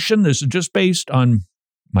observation. This is just based on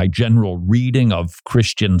my general reading of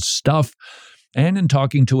Christian stuff and in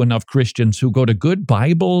talking to enough Christians who go to good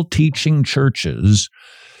Bible teaching churches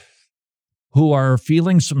who are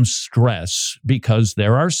feeling some stress because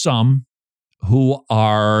there are some who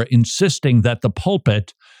are insisting that the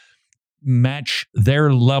pulpit match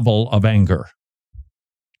their level of anger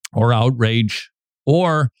or outrage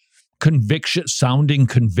or conviction, sounding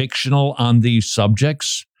convictional on these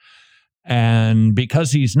subjects. And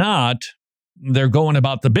because he's not, they're going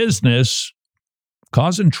about the business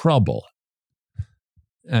causing trouble.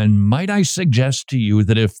 And might I suggest to you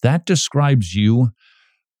that if that describes you,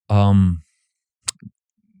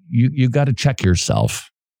 you got to check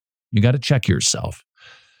yourself. You got to check yourself.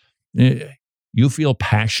 You feel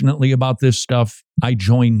passionately about this stuff. I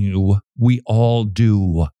join you. We all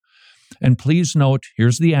do. And please note,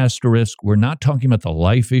 here's the asterisk. We're not talking about the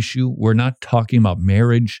life issue. We're not talking about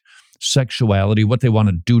marriage, sexuality, what they want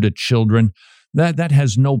to do to children. That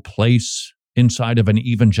has no place inside of an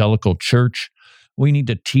evangelical church. We need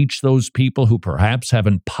to teach those people who perhaps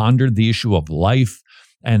haven't pondered the issue of life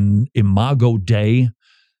and Imago Dei.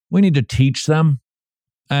 We need to teach them.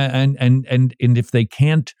 And if they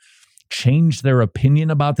can't change their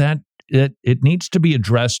opinion about that, it needs to be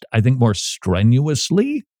addressed, I think, more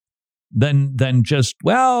strenuously than just,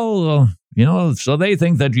 well, so they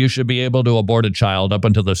think that you should be able to abort a child up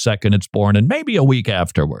until the second it's born and maybe a week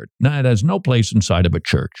afterward. No, it has no place inside of a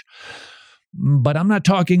church. But I'm not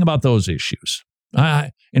talking about those issues.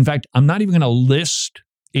 In fact, I'm not even going to list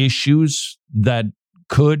issues that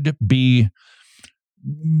could be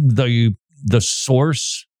the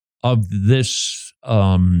source of this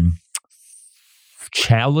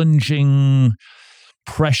challenging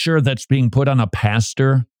pressure that's being put on a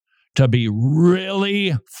pastor to be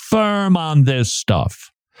really firm on this stuff.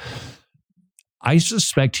 I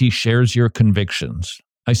suspect he shares your convictions.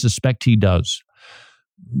 I suspect he does.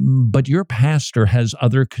 But your pastor has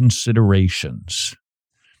other considerations.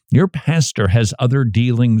 Your pastor has other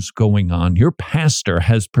dealings going on. Your pastor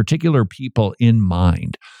has particular people in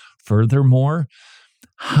mind. Furthermore,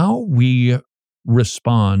 how we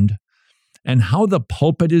respond and how the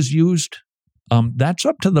pulpit is used, that's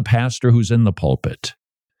up to the pastor who's in the pulpit.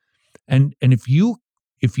 And if you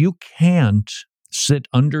can't sit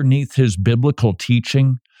underneath his biblical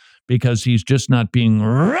teaching because he's just not being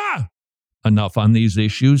enough on these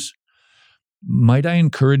issues, might I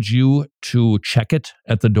encourage you to check it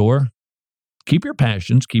at the door? Keep your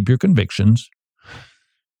passions, keep your convictions,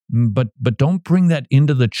 but don't bring that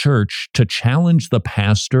into the church to challenge the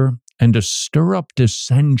pastor and to stir up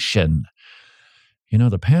dissension.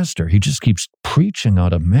 The pastor, he just keeps preaching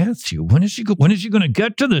out of Matthew. When is he going to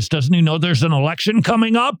get to this? Doesn't he know there's an election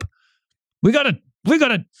coming up? We got to,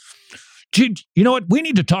 you know what? We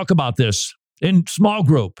need to talk about this in small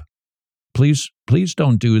group. Please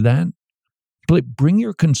don't do that. Bring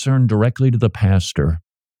your concern directly to the pastor.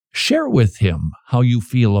 Share with him how you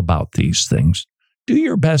feel about these things. Do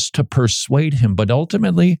your best to persuade him, but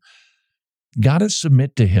ultimately, got to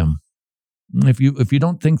submit to him. If you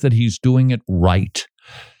don't think that he's doing it right,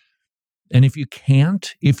 and if you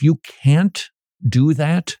can't do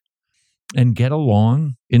that and get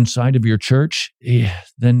along inside of your church,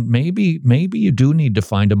 then maybe you do need to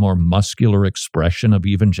find a more muscular expression of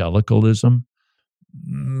evangelicalism.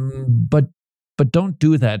 But don't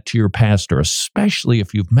do that to your pastor, especially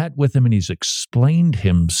if you've met with him and he's explained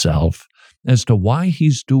himself as to why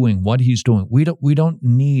he's doing what he's doing. We don't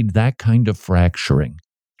need that kind of fracturing.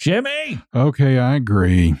 Jimmy? Okay, I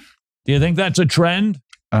agree. Do you think that's a trend?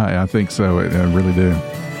 I think so. I really do.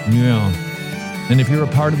 Yeah. And if you're a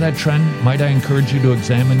part of that trend, might I encourage you to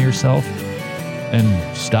examine yourself?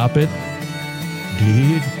 and stop it.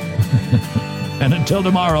 Indeed. And until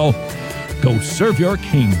tomorrow, go serve your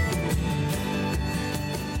king.